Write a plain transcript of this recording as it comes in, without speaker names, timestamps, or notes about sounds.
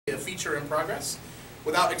feature in progress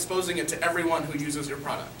without exposing it to everyone who uses your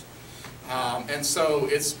product. And so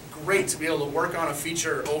it's great to be able to work on a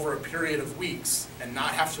feature over a period of weeks and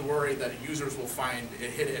not have to worry that users will find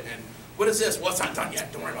it, hit it, and what is this? Well, it's not done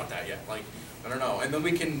yet. Don't worry about that yet. Like, I don't know. And then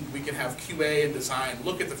we can have QA and design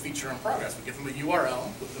look at the feature in progress. We give them a URL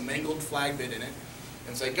with the mangled flag bit in it,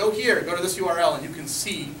 and say, go here, go to this URL, and you can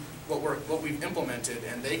see what we've implemented,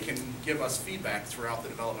 and they can give us feedback throughout the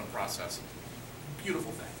development process.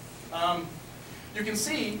 Beautiful thing. You can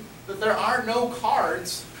see that there are no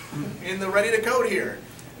cards in the ready to code here,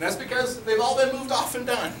 and that's because they've all been moved off and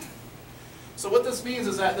done. So what this means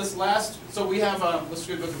is that this last, so we have, let's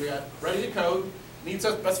look at we got ready to code. Needs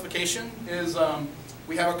specification is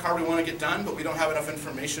we have a card we want to get done, but we don't have enough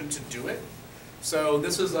information to do it. So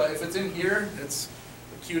this is, if it's in here, it's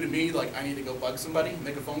a cue to me, like I need to go bug somebody,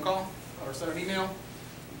 make a phone call, or send an email.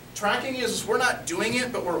 Tracking is we're not doing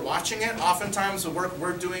it, but we're watching it. Oftentimes the work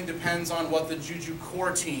we're doing depends on what the Juju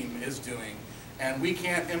core team is doing. And we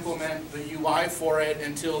can't implement the UI for it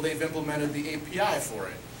until they've implemented the API for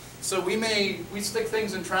it. So we stick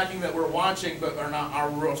things in tracking that we're watching but are not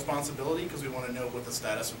our responsibility because we want to know what the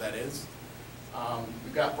status of that is.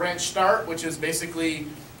 We've got branch start, which is basically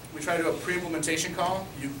we try to do a pre-implementation call.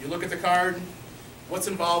 You look at the card, what's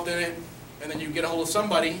involved in it, and then you get a hold of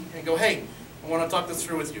somebody and go, hey, I want to talk this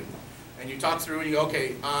through with you. And you talk through and you go,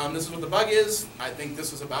 okay, this is what the bug is. I think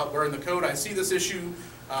this is about where in the code I see this issue.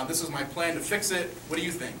 This is my plan to fix it. What do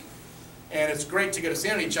you think? And it's great to get a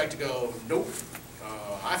sanity check to go, nope.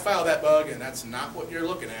 I filed that bug, and that's not what you're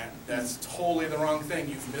looking at. That's totally the wrong thing.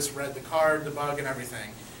 You've misread the card, the bug, and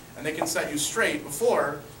everything. And they can set you straight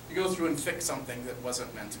before you go through and fix something that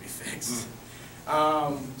wasn't meant to be fixed.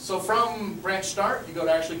 So from branch start, you go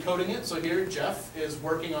to actually coding it. So here, Jeff is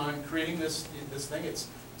working on creating this thing. It's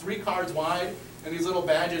 3 cards wide, and these little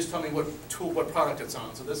badges tell me what product it's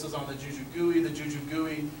on. So this is on the Juju GUI, the Juju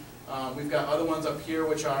GUI. We've got other ones up here,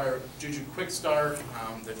 which are Juju Quick Start,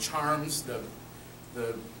 the charms, the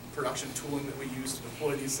production tooling that we use to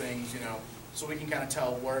deploy these things, so we can kind of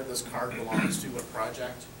tell where this card belongs to what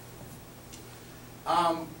project.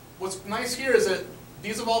 What's nice here is that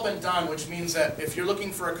these have all been done, which means that if you're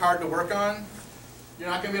looking for a card to work on, you're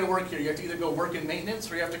not going to be able to work here. You have to either go work in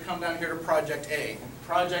maintenance or you have to come down here to Project A.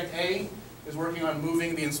 Project A is working on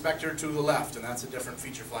moving the inspector to the left, and that's a different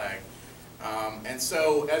feature flag. And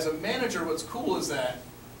so as a manager, what's cool is that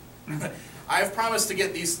I've promised to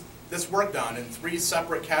get this work done in 3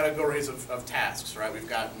 separate categories of tasks, right? We've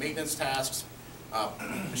got maintenance tasks,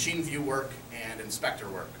 machine view work, and inspector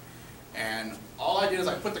work. And all I did is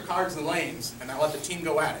I put the cards in the lanes, and I let the team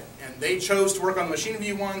go at it. And they chose to work on the machine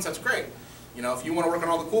view ones, that's great. If you want to work on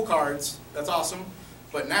all the cool cards, that's awesome.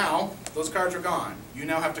 But now, those cards are gone. You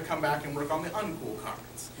now have to come back and work on the uncool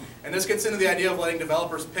cards. And this gets into the idea of letting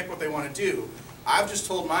developers pick what they want to do. I've just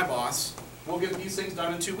told my boss, we'll get these things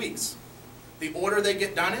done in 2 weeks. The order they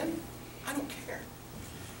get done in, I don't care,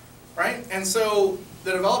 right? And so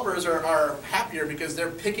the developers are happier because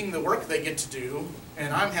they're picking the work they get to do,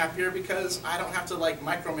 and I'm happier because I don't have to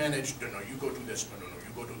micromanage, no, you go do this, no,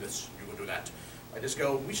 you go do this, you go do that. I just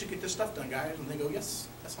go, we should get this stuff done, guys, and they go, yes,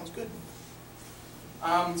 that sounds good.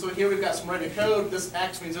 So here we've got some ready to code. This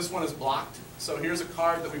X means this one is blocked. So here's a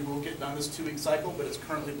card that we will get done this 2-week cycle, but it's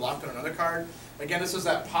currently blocked on another card. Again, this is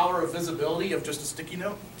that power of visibility of just a sticky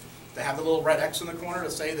note. To have the little red X in the corner to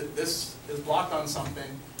say that this is blocked on something,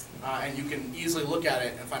 and you can easily look at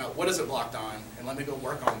it and find out what is it blocked on, and let me go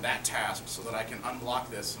work on that task so that I can unblock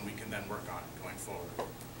this and we can then work on it going forward.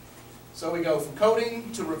 So we go from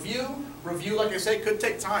coding to review. Review, like I say, could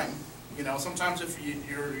take time. Sometimes if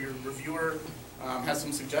your reviewer has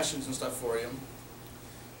some suggestions and stuff for you.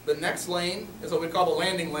 The next lane is what we call the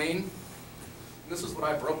landing lane. This is what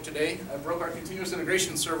I broke today. I broke our continuous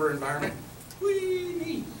integration server environment. Whee,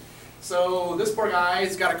 me. So this poor guy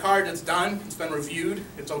has got a card that's done, it's been reviewed,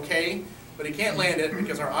 it's okay, but he can't land it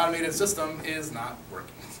because our automated system is not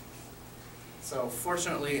working. So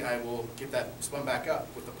fortunately, I will get that spun back up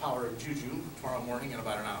with the power of Juju tomorrow morning in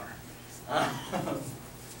about an hour.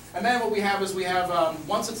 And then what we have is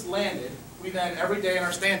once it's landed, we then, every day in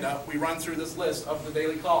our stand-up, we run through this list of the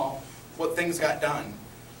daily call, what things got done.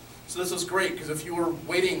 So this is great, because if you were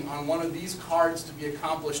waiting on one of these cards to be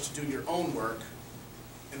accomplished to do your own work,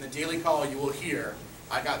 in the daily call you will hear,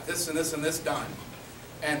 I got this and this and this done.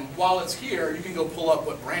 And while it's here, you can go pull up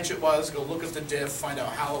what branch it was, go look at the diff, find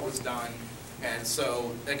out how it was done. And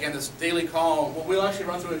so, again, this daily call, what we'll actually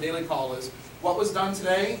run through a daily call is what was done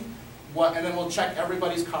today, and then we'll check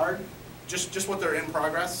everybody's card, just what they're in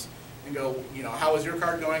progress. and go, you know, how is your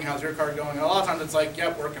card going, how's your card going? And a lot of times it's like,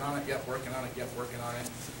 yep, working on it, yep, working on it, yep, working on it.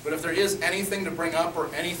 But if there is anything to bring up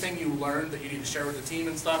or anything you learned that you need to share with the team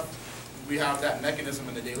and stuff, we have that mechanism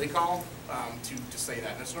in the daily call to say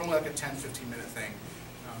that. And it's normally like a 10, 15-minute thing.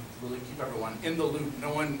 Really keep everyone in the loop.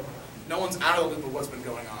 No one's out of the loop of what's been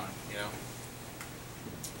going on, you know.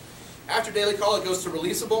 After daily call, it goes to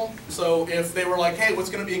releasable. So if they were like, hey, what's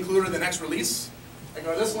going to be included in the next release? I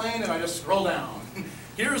go to this lane and I just scroll down.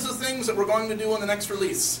 Here's the things that we're going to do on the next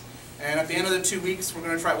release. And at the end of the 2 weeks, we're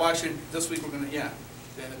going to try, well actually this week we're going to, yeah,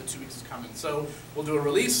 the end of the 2 weeks is coming. So we'll do a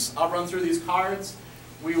release. I'll run through these cards.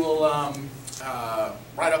 We will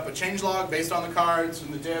write up a changelog based on the cards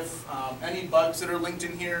and the diff. Any bugs that are linked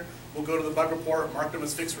in here, we'll go to the bug report, mark them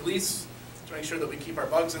as fixed release to make sure that we keep our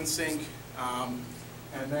bugs in sync.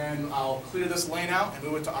 And then I'll clear this lane out and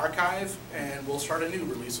move it to archive, and we'll start a new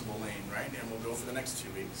releasable lane, right? And we'll go for the next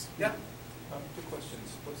 2 weeks. Yeah? 2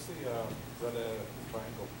 questions. What's the red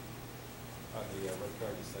triangle on the red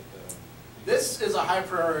card? Is that This is a high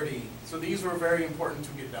priority, so these were very important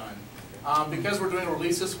to get done. Because we're doing a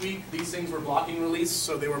release this week, these things were blocking release,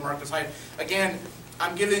 so they were marked as high. Again,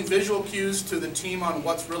 I'm giving visual cues to the team on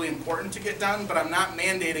what's really important to get done, but I'm not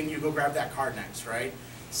mandating you go grab that card next, right?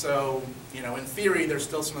 So, you know, in theory, there's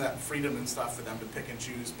still some of that freedom and stuff for them to pick and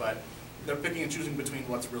choose, but they're picking and choosing between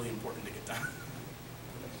what's really important to get done.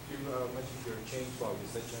 You mentioned your change log.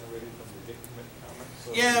 Is that generated from your git commit comments?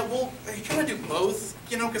 So Yeah, well, you kind of do both,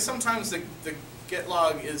 you know, because sometimes the git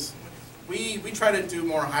log is, we try to do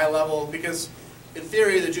more high level, because in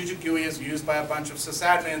theory, the Juju GUI is used by a bunch of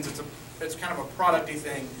sysadmins. It's kind of a producty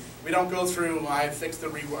thing. We don't go through, I fixed I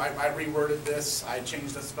reworded this, I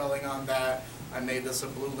changed the spelling on that, I made this a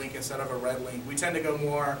blue link instead of a red link. We tend to go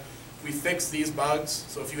more, we fix these bugs.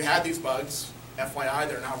 So if you had these bugs, FYI,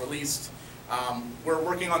 they're now released. We're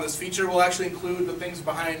working on this feature. We'll actually include the things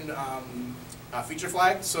behind feature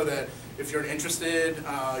flags, so that if you're an interested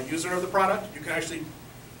user of the product, you can actually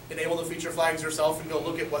enable the feature flags yourself and go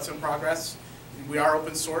look at what's in progress. We are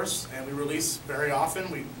open source and we release very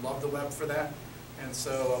often. We love the web for that, and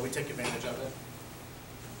so we take advantage of it.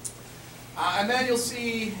 And then you'll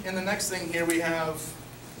see in the next thing here we have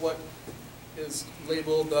what is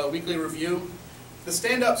labeled weekly review. The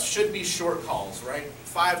stand-ups should be short calls, right?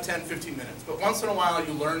 5, 10, 15 minutes. But once in a while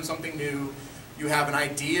you learn something new, you have an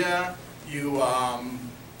idea, you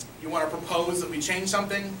want to propose that we change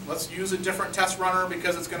something. Let's use a different test runner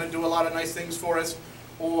because it's going to do a lot of nice things for us.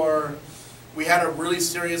 Or we had a really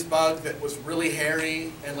serious bug that was really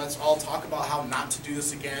hairy, and let's all talk about how not to do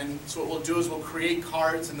this again. So what we'll do is we'll create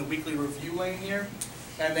cards in the weekly review lane here.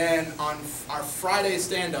 And then on our Friday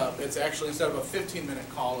stand-up, it's actually, instead of a 15-minute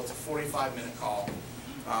call, it's a 45-minute call.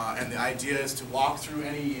 And the idea is to walk through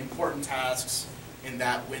any important tasks in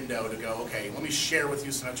that window to go, okay, let me share with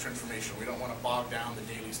you some extra information. We don't want to bog down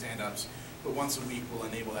the daily stand-ups, but once a week we'll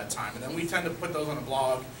enable that time. And then we tend to put those on a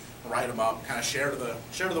blog, write them up, kind of share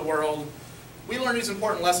to the world. We learned these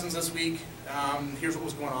important lessons this week. Here's what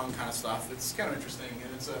was going on, kind of stuff. It's kind of interesting,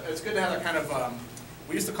 and it's good to have a kind of,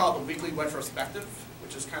 we used to call it the weekly retrospective,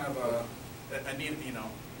 which is kind of a neat, you know,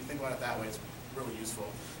 you think about it that way, it's really useful.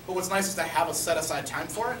 But what's nice is to have a set aside time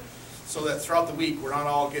for it, so that throughout the week we're not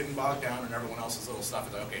all getting bogged down in everyone else's little stuff.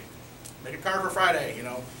 It's like, okay, make a card for Friday, you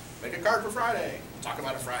know, make a card for Friday, we'll talk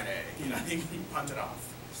about it Friday, you know, you punt it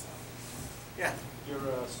off. So, yeah. Your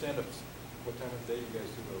stand-ups, what time of day you guys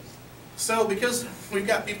do those? So because we've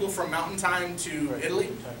got people from Mountain Time to Italy,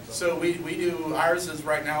 so we do, ours is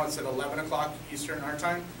right now, it's at 11 o'clock Eastern our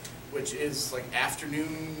time, which is like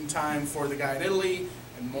afternoon time for the guy in Italy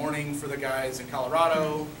and morning for the guys in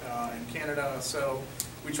Colorado and Canada. So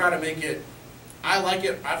we try to make it, I like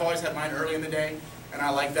it, I've always had mine early in the day, and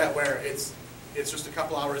I like that where it's just a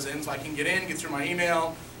couple hours in, so I can get in, get through my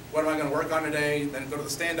email, what am I going to work on today, then go to the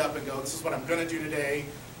stand-up and go, this is what I'm going to do today,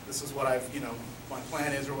 this is what I've, you know, my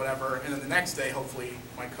plan is or whatever, and then the next day, hopefully,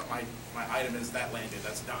 my item is that landed,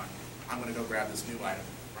 that's done. I'm going to go grab this new item,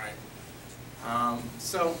 right?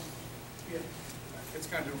 So, yeah, it's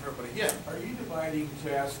kind of different for everybody. Yeah? Are you dividing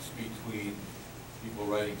tasks between people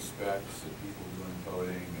writing specs and people doing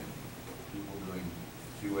coding and people doing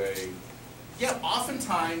QA? Yeah,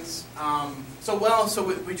 oftentimes, so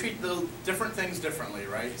we treat the different things differently,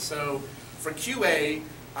 right? So for QA,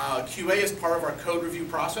 QA is part of our code review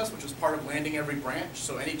process, which is part of landing every branch.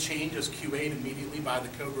 So any change is QA'd immediately by the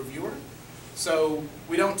code reviewer. So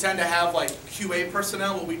we don't tend to have like QA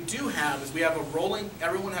personnel. What we do have is we have a rolling,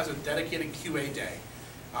 everyone has a dedicated QA day.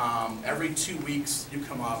 Every 2 weeks you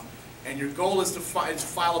come up, and your goal is to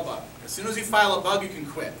file a bug. As soon as you file a bug, you can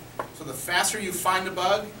quit. So the faster you find a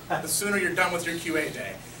bug, the sooner you're done with your QA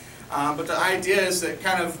day. But the idea is that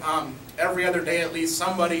kind of every other day at least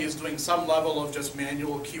somebody is doing some level of just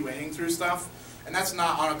manual QAing through stuff. And that's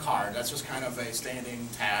not on a card, that's just kind of a standing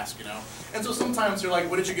task, you know. And so sometimes you're like,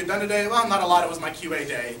 what did you get done today? Well, not a lot, it was my QA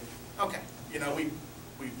day. Okay, you know, we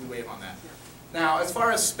wait on that. Now, as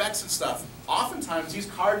far as specs and stuff, oftentimes these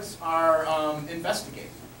cards are investigate.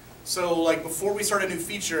 So like before we start a new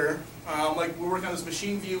feature, like we're working on this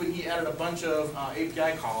machine view and he added a bunch of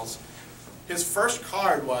API calls. His first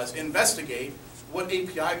card was investigate what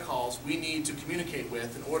API calls we need to communicate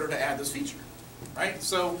with in order to add this feature, right?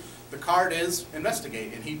 So the card is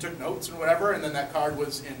investigate, and he took notes or whatever, and then that card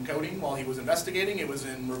was in coding while he was investigating. It was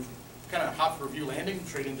in kind of hot review landing,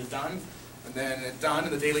 straight into done, and then at done,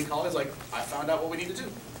 and the daily call is like, I found out what we need to do.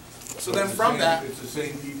 So then from that, it's the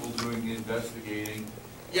same people doing the investigating.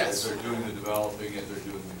 Yes. As they're doing the developing, as they're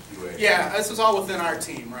doing the QA. Yeah, this is all within our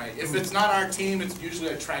team, right? If it's not our team, it's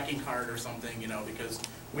usually a tracking card or something, you know, because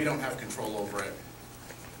we don't have control over it.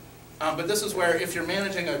 But this is where if you're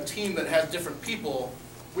managing a team that has different people,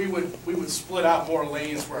 we would split out more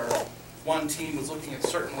lanes where one team was looking at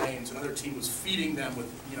certain lanes, another team was feeding them with,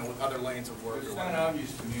 you know, with other lanes of work. It's not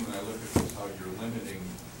obvious to me when I look at this how you're limiting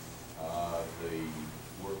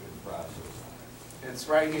the work in process on it. It's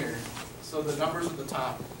right here. So the numbers at the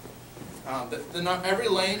top. Every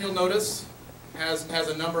lane, you'll notice, has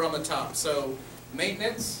a number on the top. So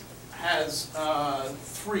maintenance has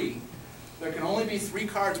 3. There can only be 3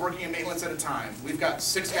 cards working in maintenance at a time. We've got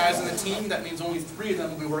 6 guys in the team. That means only 3 of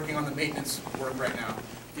them will be working on the maintenance work right now.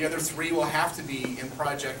 The other 3 will have to be in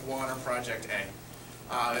Project 1 or Project A.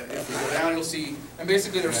 If you go down, you'll see, and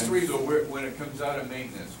basically there's 3. So when it comes out of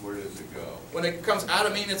maintenance, where does it go? When it comes out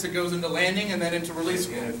of maintenance, it goes into landing and then into release.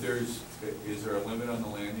 And if is there a limit on the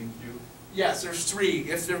landing queue? Yes, there's 3.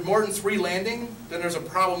 If there's more than 3 landing, then there's a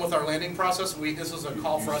problem with our landing process. This is a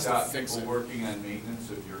call for us to fix it. You stop people working on maintenance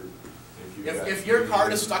if your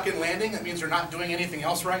card is stuck in landing, that means you're not doing anything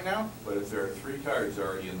else right now. But if there are 3 cards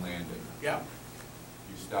already in landing, yeah,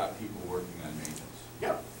 you stop people working on maintenance.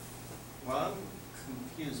 Yep. Well, I'm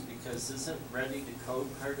confused because isn't ready to code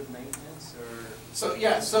part of maintenance, or? So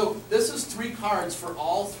yeah, so this is 3 cards for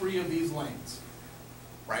all 3 of these lanes,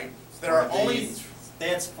 right? There are only.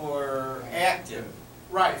 That's for active.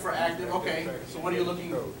 Right, for active. Okay. So what are you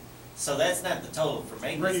looking? So that's not the total for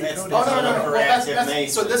maintenance. That's the Oh, total no. for Well, active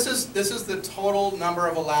maintenance. so this is the total number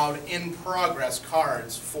of allowed in progress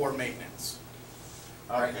cards for maintenance.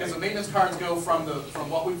 All right, because the maintenance cards go from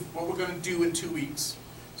what we're going to do in 2 weeks.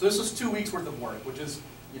 So this is 2 weeks worth of work, which is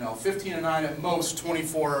 15 and 9 at most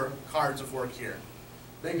 24 cards of work here.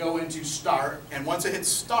 They go into start, and once it hits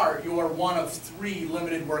start, you are one of 3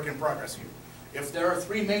 limited work in progress here. If there are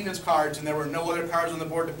 3 maintenance cards and there were no other cards on the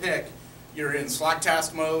board to pick, you're in Slack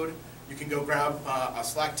task mode. You can go grab a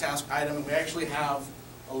Slack task item, and we actually have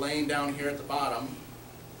a lane down here at the bottom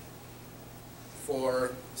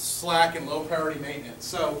for Slack and low priority maintenance.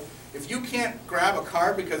 So if you can't grab a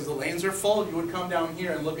card because the lanes are full, you would come down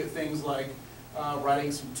here and look at things like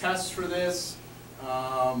writing some tests for this,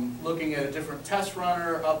 looking at a different test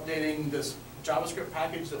runner, updating this JavaScript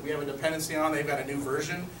package that we have a dependency on. They've got a new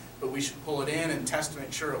version, but we should pull it in and test to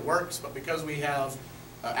make sure it works. But because we have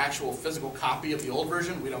an actual physical copy of the old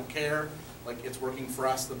version, we don't care. Like, it's working for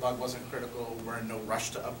us, the bug wasn't critical, we're in no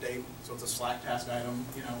rush to update, so it's a Slack task item,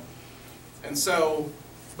 And so,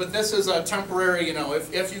 but this is a temporary,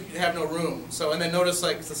 if you have no room. So, and then notice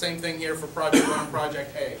like it's the same thing here for Project 1 and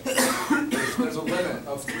Project A. There's a limit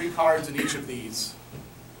of 3 cards in each of these.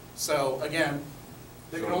 So again,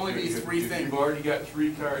 there can only be 3 things. You've already got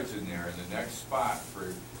 3 cards in there, and the next spot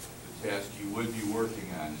for the task you would be working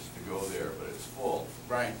on is to go there, but it's full.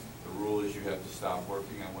 Right. The rule is you have to stop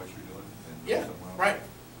working on what you're doing and go Yeah, somewhere else. right.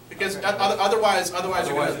 Because Okay. otherwise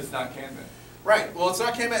you're gonna, it's not Kanban. right. Well, it's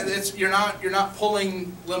not Kanban. You're not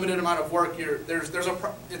pulling limited amount of work.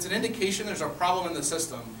 It's an indication there's a problem in the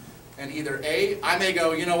system, and either A, I may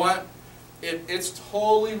go, you know what, it's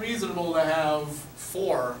totally reasonable to have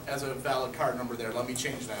 4 as a valid card number there. Let me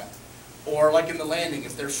change that. Or like in the landing,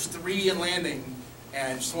 if there's 3 in landing,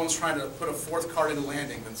 and someone's trying to put a 4th card into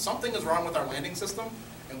landing, then something is wrong with our landing system,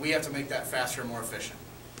 and we have to make that faster and more efficient.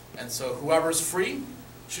 And so whoever's free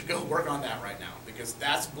should go work on that right now, because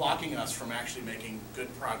that's blocking us from actually making good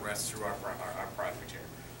progress through our project here.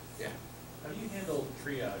 Yeah. How do you handle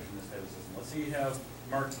triage in this type of system? Let's say you have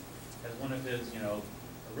Mark as one of his, a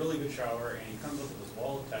really good shower, and he comes up with this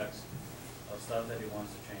wall of text of stuff that he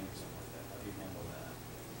wants to change or something like that. How do you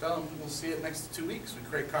handle that? We'll see it next 2 weeks. We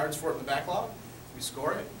create cards for it in the backlog. We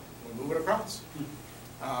score it, we move it across.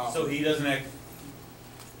 So he doesn't act,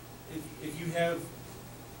 if you have,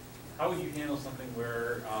 how would you handle something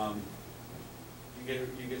where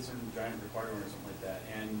you get some giant requirement or something like that,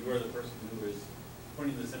 and you are the person who is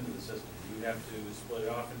putting this into the system. You have to split it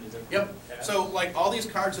off into different Yep, tasks. so like all these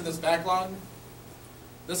cards in this backlog,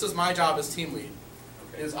 this is my job as team lead.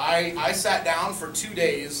 Okay. Is I sat down for 2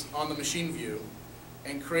 days on the machine view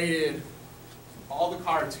and created all the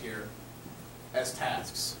cards here as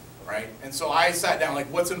tasks, right? And so I sat down, like,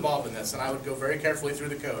 what's involved in this? And I would go very carefully through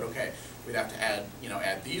the code. Okay, we'd have to add,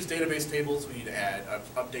 add these database tables. We need to add,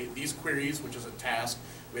 update these queries, which is a task.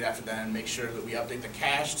 We'd have to then make sure that we update the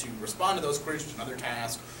cache to respond to those queries, which is another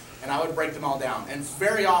task. And I would break them all down. And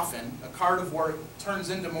very often, a card of work turns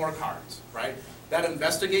into more cards, right? That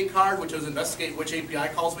investigate card, which is investigate which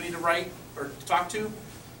API calls we need to write or talk to,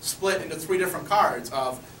 split into 3 different cards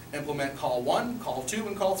of implement call 1, call 2,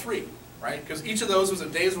 and call 3, right? Because each of those was a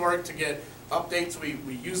day's work to get updates.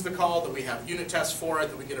 We use the call, that we have unit tests for it,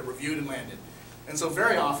 that we get it reviewed and landed. And so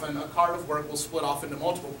very often, a card of work will split off into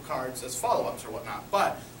multiple cards as follow-ups or whatnot.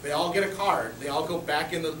 But they all get a card. They all go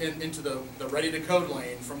back into the ready-to-code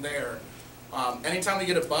lane from there. Anytime we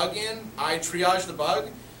get a bug in, I triage the bug.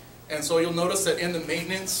 And so you'll notice that in the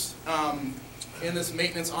maintenance, in this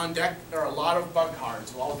maintenance on deck, there are a lot of bug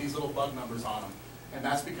cards with all of these little bug numbers on them. And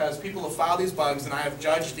that's because people have filed these bugs, and I have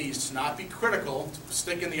judged these to not be critical, to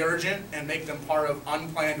stick in the urgent and make them part of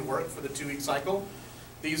unplanned work for the 2-week cycle.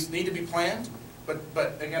 These need to be planned,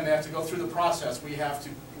 but again, they have to go through the process. We have to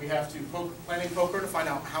planning poker to find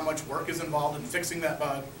out how much work is involved in fixing that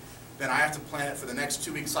bug. Then I have to plan it for the next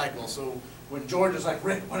 2-week cycle. So when George is like,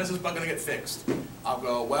 Rick, when is this bug going to get fixed? I'll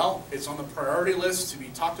go, well, it's on the priority list to be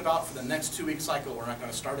talked about for the next 2-week cycle. We're not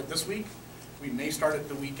going to start it this week. We may start it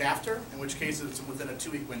the week after, in which case it's within a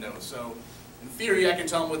 2-week window. So in theory, I can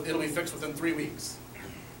tell them it'll be fixed within 3 weeks.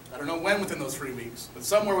 I don't know when within those 3 weeks, but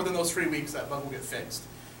somewhere within those 3 weeks, that bug will get fixed.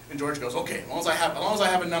 And George goes, okay, as long as I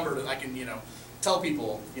have a number that I can, tell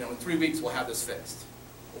people, in 3 weeks we'll have this fixed.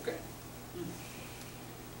 Okay.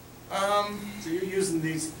 So you're using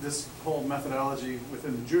this whole methodology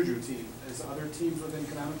within the Juju team. Is other teams within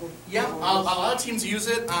Canonical? Yeah, a lot of teams use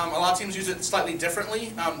it. A lot of teams use it slightly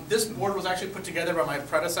differently. This board was actually put together by my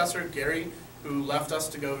predecessor, Gary, who left us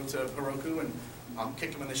to go to Heroku, and I'll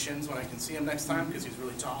kick him in the shins when I can see him next time because he's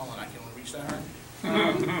really tall and I can only reach that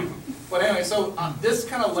high. But anyway, so this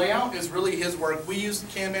kind of layout is really his work. We used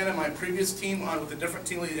Kanban in my previous team with a different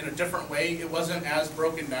team lead in a different way. It wasn't as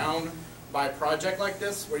broken down by project like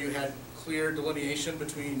this, where you had clear delineation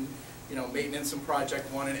between maintenance and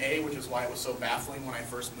project 1 and A, which is why it was so baffling when I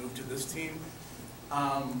first moved to this team.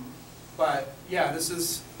 But yeah, this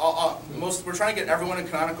is we're trying to get everyone in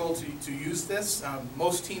Canonical to use this.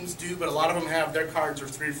 Most teams do, but a lot of them have their cards are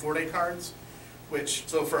 3 or 4 day cards.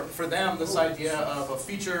 So for them, this idea of a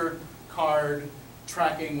feature card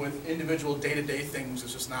tracking with individual day-to-day things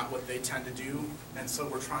is just not what they tend to do, and so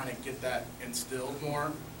we're trying to get that instilled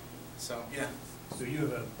more. So yeah. So you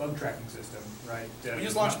have a bug tracking system, right? We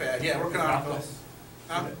use Launchpad, yeah, we're Canonical.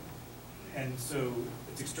 Huh? And so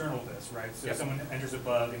it's external to this, right? So Yep. someone enters a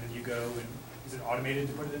bug and then you go and, is it automated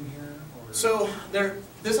to put it in here? Or? So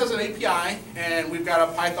this has an API, and we've got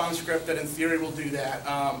a Python script that in theory will do that.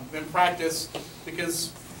 In practice,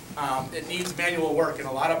 because it needs manual work, and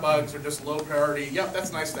a lot of bugs are just low priority. Yep,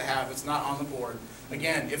 that's nice to have. It's not on the board.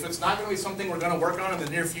 Again, if it's not going to be something we're going to work on in the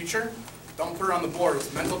near future, don't put it on the board.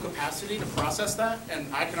 It's mental capacity to process that, and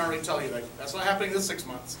I can already tell you that that's not happening this 6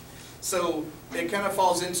 months. So it kind of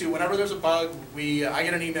falls into whenever there's a bug, I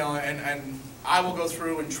get an email, and I will go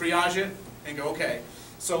through and triage it and go, okay.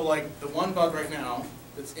 So like the one bug right now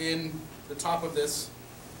that's in the top of this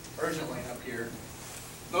urgent lane up here,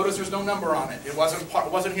 notice there's no number on it. It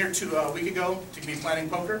wasn't here a week ago to be planning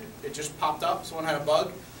poker. It just popped up. Someone had a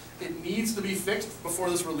bug. It needs to be fixed before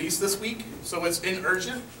this release this week, so it's in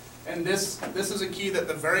urgent. And this is a key that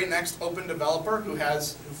the very next open developer who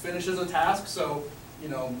finishes a task, so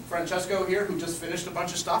Francesco here, who just finished a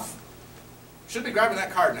bunch of stuff, should be grabbing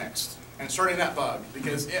that card next and starting that bug,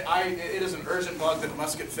 because it is an urgent bug that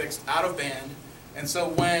must get fixed out of band. And so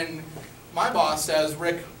when my boss says,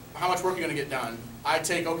 Rick, how much work are you going to get done? I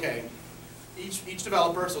take, okay, each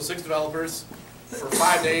developer, so 6 developers, for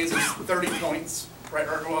 5 days is 30 points, right?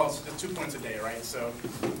 Or, well, it's 2 points a day, right? So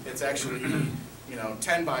it's actually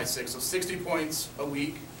 10 by 6, so 60 points a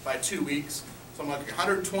week by 2 weeks. So I'm like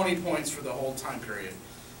 120 points for the whole time period.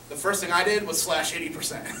 The first thing I did was slash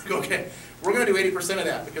 80%. Okay, we're going to do 80% of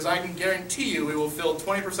that, because I can guarantee you we will fill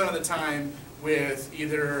 20% of the time with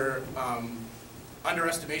either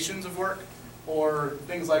underestimations of work or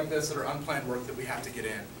things like this that are unplanned work that we have to get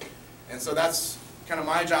in. And so that's kind of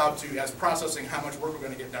my job as processing how much work we're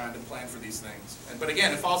going to get done to plan for these things. But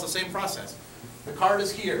again, it follows the same process. The card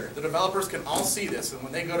is here. The developers can all see this, and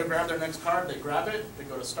when they go to grab their next card, they grab it, they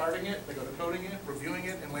go to starting it, they go to coding it, reviewing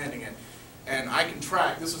it, and landing it. And I can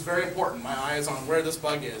track, this is very important, my eye is on where this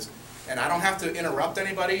bug is. And I don't have to interrupt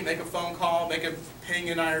anybody, make a phone call, make a ping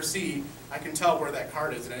in IRC. I can tell where that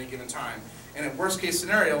card is at any given time. And in worst case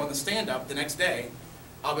scenario, in the stand-up the next day,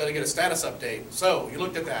 I'll be able to get a status update. So, you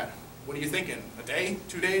looked at that. What are you thinking? A day?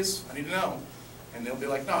 2 days? I need to know. And they'll be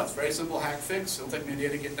like, no, it's very simple, hack fix. It'll take me a day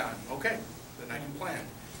to get done. Okay, then I can plan.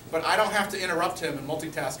 But I don't have to interrupt him and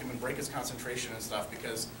multitask him and break his concentration and stuff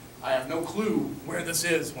because I have no clue where this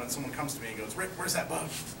is when someone comes to me and goes, Rick, where's that bug?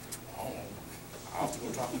 Oh, I'll have to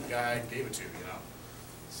go talk to the guy who gave it to, you know.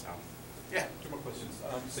 So, yeah. 2 more questions.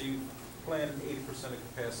 So you plan 80%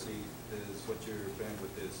 of capacity is what your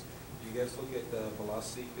bandwidth is. Do you guys look at the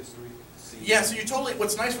velocity history? Yeah, so you totally,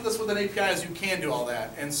 what's nice with this with an API is you can do all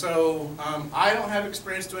that. And so I don't have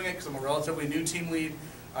experience doing it because I'm a relatively new team lead.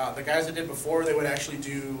 The guys that did before, they would actually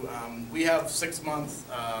do, we have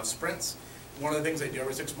 6-month sprints. One of the things they do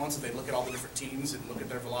every 6 months is they look at all the different teams and look at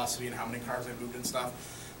their velocity and how many cars they moved and stuff.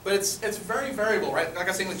 But it's very variable, right? Like I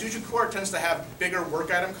was saying, the Juju Core tends to have bigger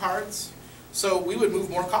work item cards. So we would move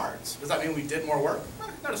more cards. Does that mean we did more work?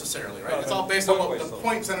 Not necessarily, right? No, It's all based on what the so.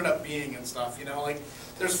 points ended up being and stuff, you know? Like,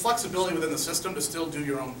 there's flexibility within the system to still do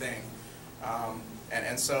your own thing.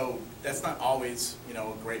 And so that's not always, you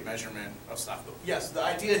know, a great measurement of stuff. But yes, the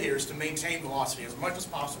idea here is to maintain velocity as much as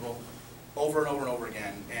possible over and over and over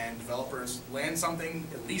again. And developers land something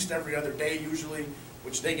at least every other day usually,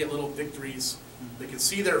 which they get little victories. They can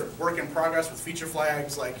see their work in progress with feature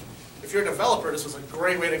flags. Like, if you're a developer, this is a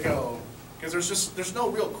great way to go. Because there's no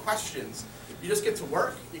real questions. You just get to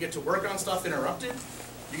work. You get to work on stuff interrupted.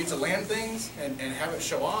 You get to land things and have it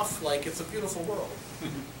show off. Like, it's a beautiful world.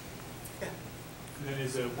 Yeah. And then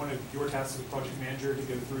is one of your tasks as a project manager to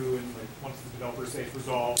go through and, like, once the developers say it's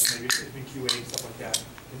resolved, maybe it's in QA and stuff like that,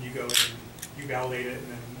 then you go and you validate it and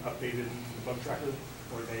then update it in the bug tracker?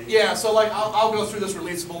 Or they... Yeah, so like I'll go through this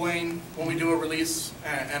releasable lane when we do a release,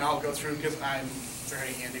 and I'll go through because I'm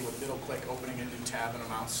very handy with middle click opening a new tab and a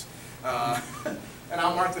mouse. And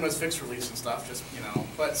I'll mark them as fixed release and stuff, just, you know,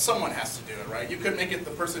 but someone has to do it, right? You could make it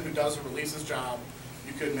the person who does the releases job.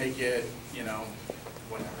 You could make it, you know,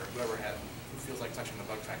 whatever, who feels like touching the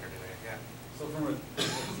bug tracker today, yeah. So from a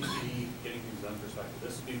TCD getting things done perspective,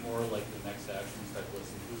 this would be more like the next actions type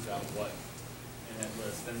list and who's got what in that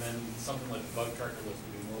list. And then something like the bug tracker list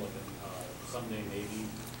would be more like someday maybe,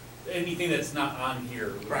 anything that's not on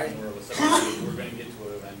here would be more of a separate, we're going to get to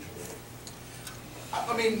it eventually.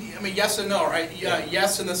 I mean, yes and no, right? Yeah,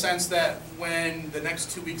 yes, in the sense that when the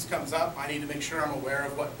next 2 weeks comes up, I need to make sure I'm aware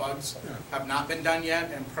of what bugs have not been done yet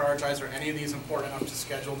and prioritize, are any of these important enough to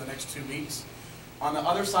schedule in the next 2 weeks. On the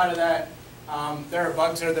other side of that, there are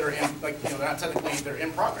bugs there that are in, like, you know, they're not technically, they're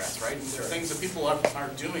in progress, right? They're things that people are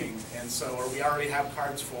doing, and so, or we already have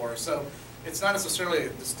cards for. So it's not necessarily a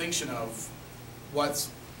distinction of what's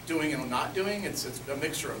doing and not doing. It's a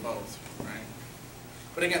mixture of both, right?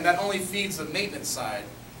 But again, that only feeds the maintenance side.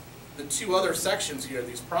 The 2 other sections here,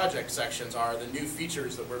 these project sections, are the new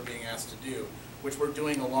features that we're being asked to do, which we're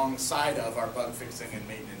doing alongside of our bug fixing and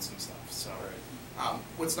maintenance and stuff. So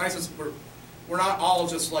what's nice is we're not all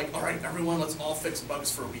just like, all right, everyone, let's all fix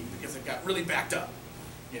bugs for a week because it got really backed up.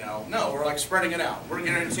 You know, no, we're like spreading it out. We're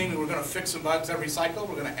guaranteeing we're going to fix some bugs every cycle.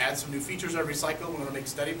 We're going to add some new features every cycle. We're going to make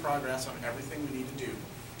steady progress on everything we need to do.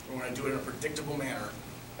 We're going to do it in a predictable manner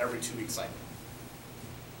every 2-week cycle.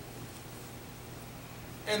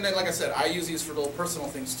 And then, like I said, I use these for little personal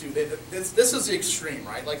things too. This is the extreme,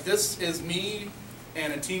 right? Like, this is me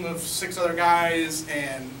and a team of 6 other guys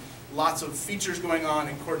and lots of features going on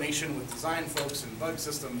in coordination with design folks and bug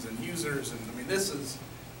systems and users. And I mean, this is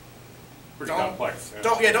pretty complex.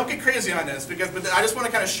 Yeah. Don't get crazy on this but I just want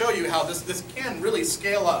to kind of show you how this can really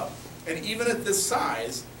scale up. And even at this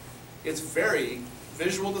size, it's very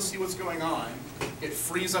visual to see what's going on. It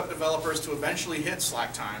frees up developers to eventually hit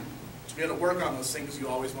slack time, to be able to work on those things you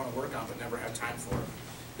always want to work on but never have time for.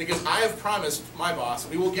 Because I have promised my boss,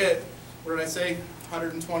 we will get, what did I say,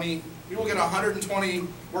 120, we will get 120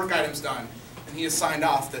 work items done. And he has signed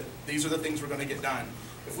off that these are the things we're going to get done.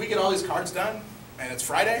 If we get all these cards done, and it's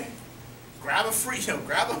Friday, grab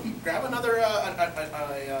grab another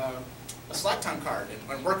a slack time card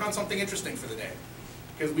and work on something interesting for the day.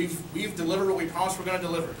 Because we've delivered what we promised we're going to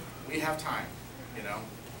deliver. We have time, you know.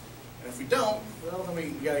 And if we don't, well, then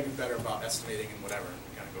we got to get better about estimating and whatever, and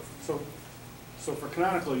we kind of go from So for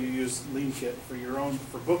Canonical, you use LeanKit. For your own,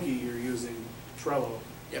 for Bookie, you're using Trello.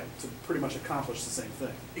 Yep. To pretty much accomplish the same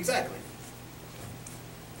thing. Exactly.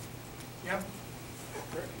 Yep.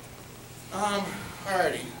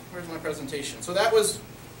 Alrighty, where's my presentation? So that was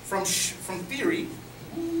from theory,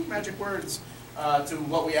 ooh, magic words, to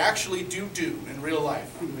what we actually do in real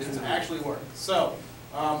life. It actually works. So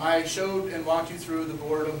I showed and walked you through the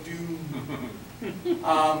board of doom.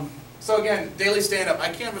 So again, daily stand-up. I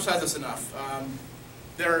can't emphasize this enough.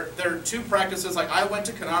 There are two practices. Like I went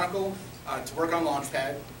to Canonical to work on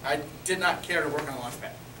Launchpad. I did not care to work on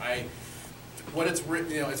Launchpad. What it's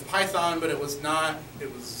written, you know, it's Python, but it was not.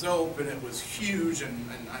 It was Zope, and it was huge, and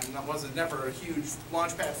I wasn't never a huge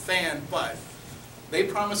Launchpad fan. But they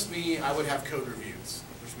promised me I would have code reviews,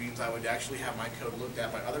 which means I would actually have my code looked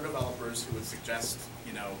at by other developers who would suggest,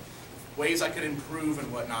 you know, ways I could improve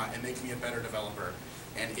and whatnot, and make me a better developer.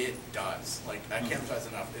 And it does. Like I can't emphasize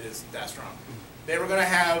enough. It is that strong. They were going to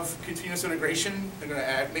have continuous integration. They're going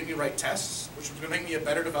to make me write tests, which was going to make me a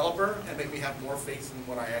better developer and make me have more faith in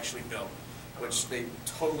what I actually built, which they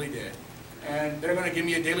totally did. And they're going to give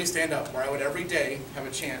me a daily stand-up where I would every day have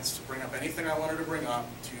a chance to bring up anything I wanted to bring up,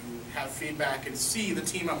 to have feedback and see the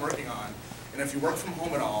team I'm working on. And if you work from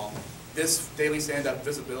home at all, this daily stand-up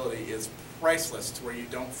visibility is priceless, to where you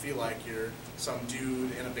don't feel like you're some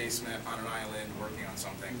dude in a basement on an island working on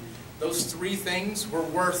something. Those three things were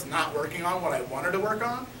worth not working on what I wanted to work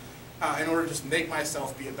on in order to just make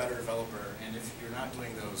myself be a better developer. And if you're not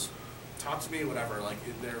doing those, talk to me, whatever. Like,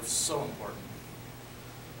 they're so important.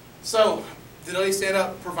 So the daily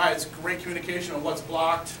stand-up provides great communication on what's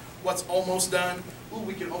blocked, what's almost done. Ooh,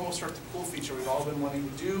 we can almost start the cool feature we've all been wanting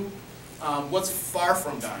to do. What's far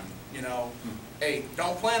from done. You know, hey,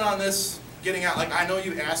 don't plan on this getting out. Like, I know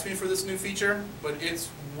you asked me for this new feature, but it's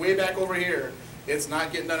way back over here. It's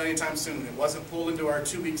not getting done anytime soon. It wasn't pulled into our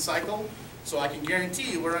 2-week cycle, so I can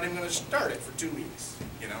guarantee you we're not even going to start it for 2 weeks,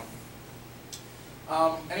 you know.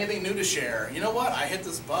 Anything new to share? You know what? I hit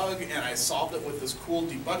this bug and I solved it with this cool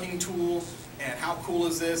debugging tool, and how cool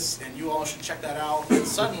is this? And you all should check that out. And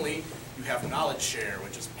suddenly you have knowledge share,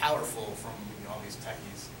 which is powerful from, you know, all these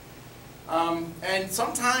techies. And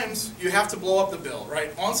sometimes you have to blow up the build,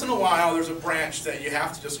 right? Once in a while there's a branch that you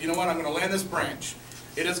have to just, you know what, I'm going to land this branch.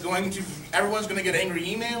 It is going to, everyone's going to get angry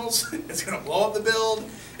emails, it's going to blow up the build,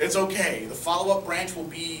 it's okay. The follow-up branch will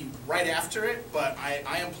be right after it, but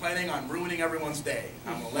I am planning on ruining everyone's day.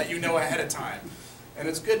 I'm going to let you know ahead of time. And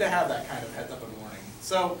it's good to have that kind of heads up in the morning.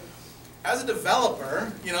 So, as a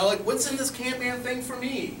developer, you know, like, what's in this Kanban thing for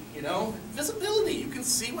me? You know, visibility, you can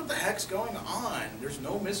see what the heck's going on. There's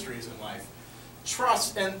no mysteries in life.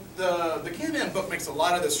 Trust, and the Kanban book makes a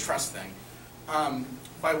lot of this trust thing.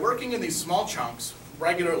 By working in these small chunks,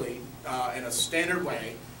 regularly, in a standard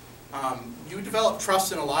way, you develop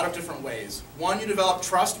trust in a lot of different ways. One, you develop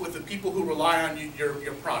trust with the people who rely on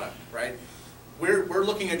your product, right? We're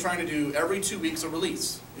looking at trying to do every 2 weeks a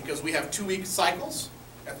release, because we have 2-week cycles.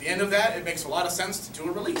 At the end of that, it makes a lot of sense to do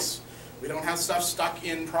a release. We don't have stuff stuck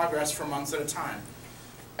in progress for months at a time.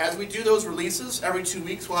 As we do those releases, every 2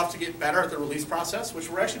 weeks we'll have to get better at the release process, which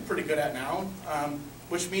we're actually pretty good at now.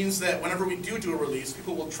 Which means that whenever we do a release,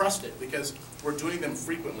 people will trust it because we're doing them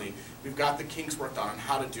frequently. We've got the kinks worked on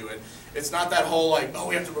how to do it. It's not that whole like, oh,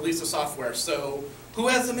 we have to release the software, so who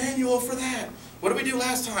has the manual for that? What did we do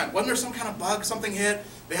last time? Wasn't there some kind of bug, something hit?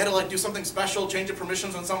 They had to like do something special, change the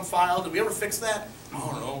permissions on some file. Did we ever fix that? I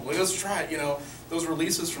don't know. Well, let's try it, you know, those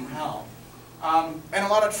releases from hell. And a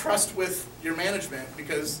lot of trust with your management,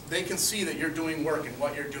 because they can see that you're doing work and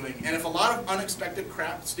what you're doing. And if a lot of unexpected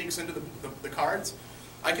crap sneaks into the cards,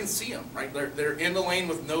 I can see them, right? They're in the lane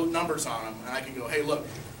with no numbers on them, and I can go, hey, look,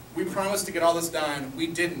 we promised to get all this done. We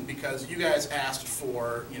didn't because you guys asked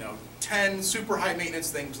for, you know, 10 super high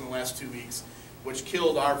maintenance things in the last 2 weeks, which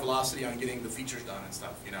killed our velocity on getting the features done and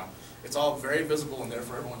stuff, you know. It's all very visible and there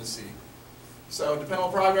for everyone to see. So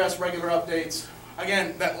dependable progress, regular updates.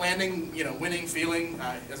 Again, that landing, you know, winning feeling.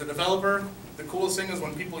 As a developer, the coolest thing is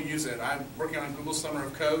when people use it. I'm working on Google Summer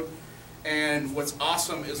of Code. And what's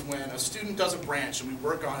awesome is when a student does a branch and we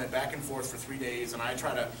work on it back and forth for 3 days, and I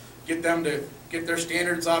try to get them to get their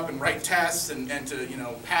standards up and write tests and to, you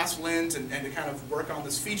know, pass lint and to kind of work on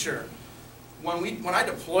this feature. When I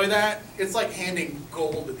deploy that, it's like handing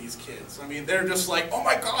gold to these kids. I mean, they're just like, oh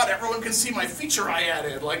my God, everyone can see my feature I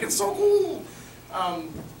added. Like, it's so cool.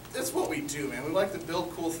 That's what we do, man. We like to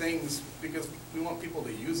build cool things because we want people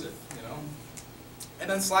to use it, you know. And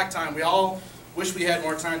then slack time. We all wish we had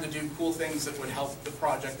more time to do cool things that would help the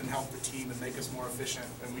project and help the team and make us more efficient,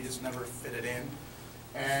 and we just never fit it in.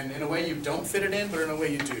 And in a way you don't fit it in, but in a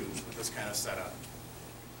way you do with this kind of setup.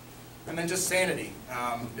 And then just sanity.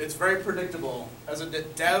 It's very predictable. As a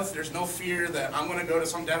dev, there's no fear that I'm going to go to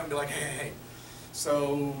some dev and be like, hey,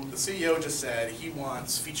 so the CEO just said he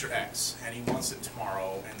wants feature X, and he wants it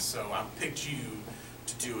tomorrow, and so I picked you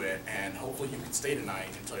to do it, and hopefully you can stay tonight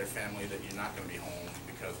and tell your family that you're not going to be home,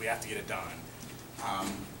 because we have to get it done.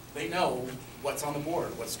 They know what's on the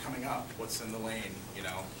board, what's coming up, what's in the lane, you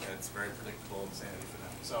know, it's very predictable and sanity for them.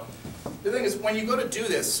 So the thing is, when you go to do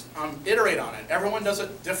this, iterate on it. Everyone does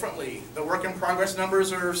it differently. The work in progress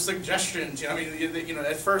numbers are suggestions, you know, I mean, you know,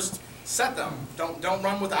 at first set them. Don't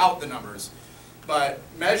run without the numbers. But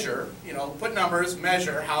measure, you know, put numbers,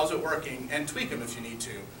 measure, how's it working, and tweak them if you need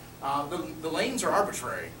to. The lanes are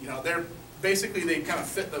arbitrary. You know, they're basically, they kind of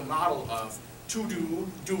fit the model of to do,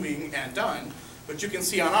 doing, and done. But you can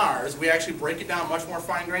see on ours, we actually break it down much more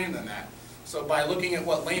fine-grained than that. So by looking at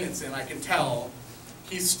what lane it's in, I can tell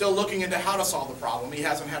he's still looking into how to solve the problem. He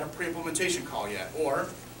hasn't had a pre-implementation call yet. Or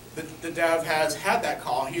the dev has had that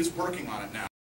call, he's working on it now.